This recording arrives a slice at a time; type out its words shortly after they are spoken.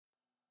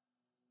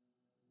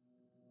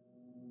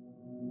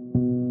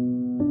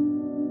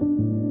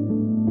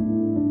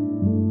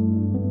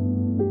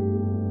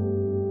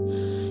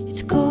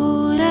It's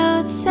cold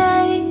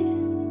outside,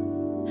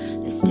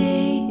 let's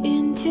stay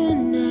in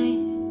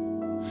tonight.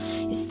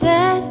 Is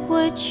that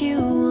what you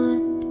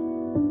want?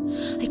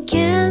 I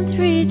can't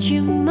read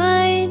your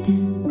mind.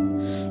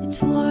 It's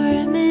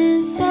warm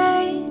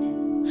inside,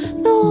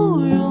 no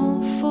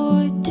room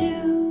for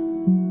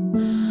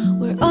two.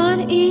 We're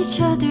on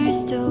each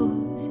other's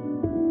toes.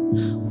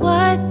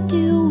 What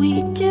do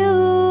we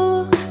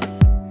do?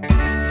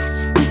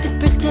 We could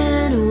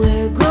pretend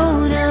we're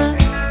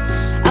grown-ups.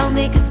 I'll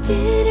make us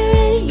dinner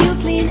and you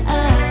clean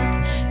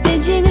up.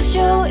 Binging a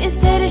show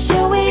instead of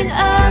showing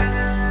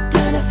up.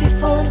 Turn off your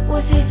phone,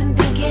 we'll say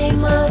something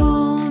came up.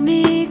 Pull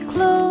me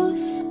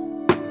close,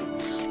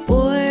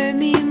 pour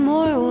me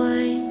more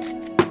wine.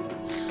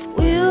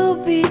 We'll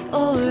be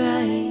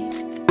alright,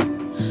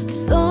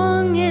 as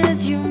long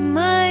as you're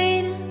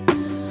mine.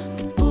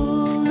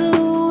 Pull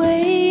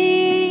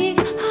away,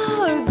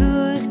 our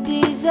good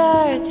days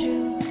are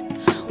through.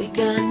 We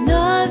got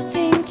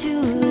nothing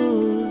to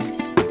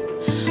lose.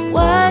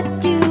 What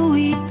do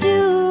we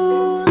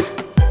do?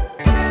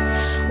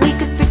 We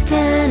could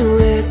pretend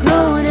we're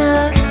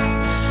grown-ups.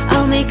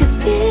 I'll make us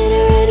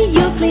dinner and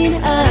you clean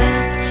up.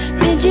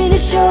 Binging a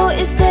show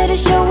instead of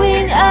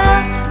showing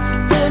up.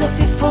 Turn off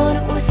your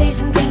phone, we'll say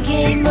something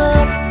came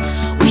up.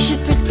 We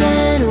should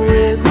pretend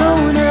we're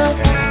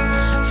grown-ups.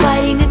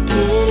 Fighting a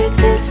dinner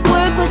cause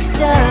work was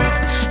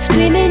tough.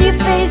 Scream in your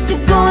face to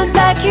go and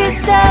pack your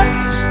stuff.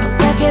 I'm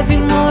back every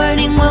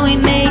morning when we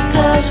make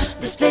up.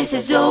 This place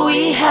is all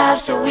we have,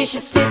 so we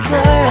should stick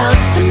around.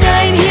 When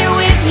I'm here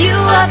with you,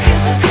 I feel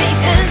so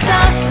safe and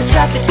sound. We're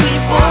trapped between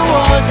four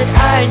walls that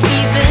aren't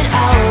even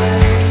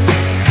ours.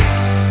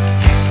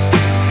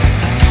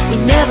 We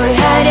never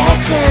had a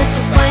chance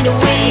to find a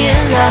way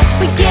in love.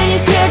 We're getting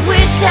scared,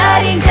 we're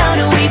shutting down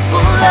and we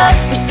pull up.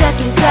 We're stuck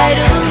inside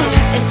a loop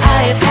and I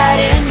have had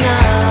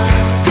enough.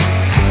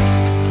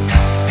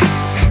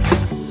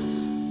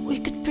 We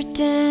could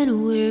pretend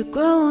we're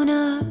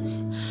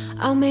grown-ups.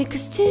 I'll make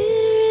us dinner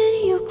and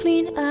you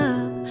clean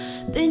up.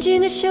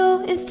 Binging a show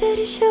instead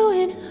of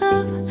showing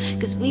up,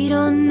 cause we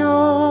don't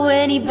know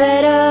any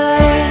better.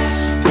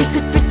 We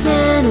could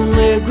pretend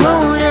we're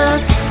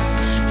grown-ups.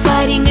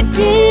 Fighting a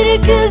dinner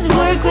cause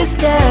work was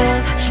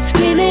tough.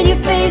 Scream in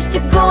your face to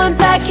go and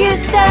pack your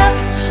stuff.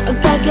 I'm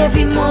back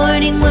every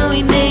morning when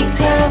we make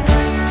up.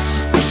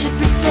 We should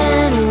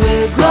pretend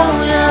we're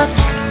grown-ups.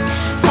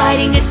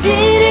 Fighting a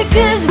dinner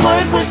cause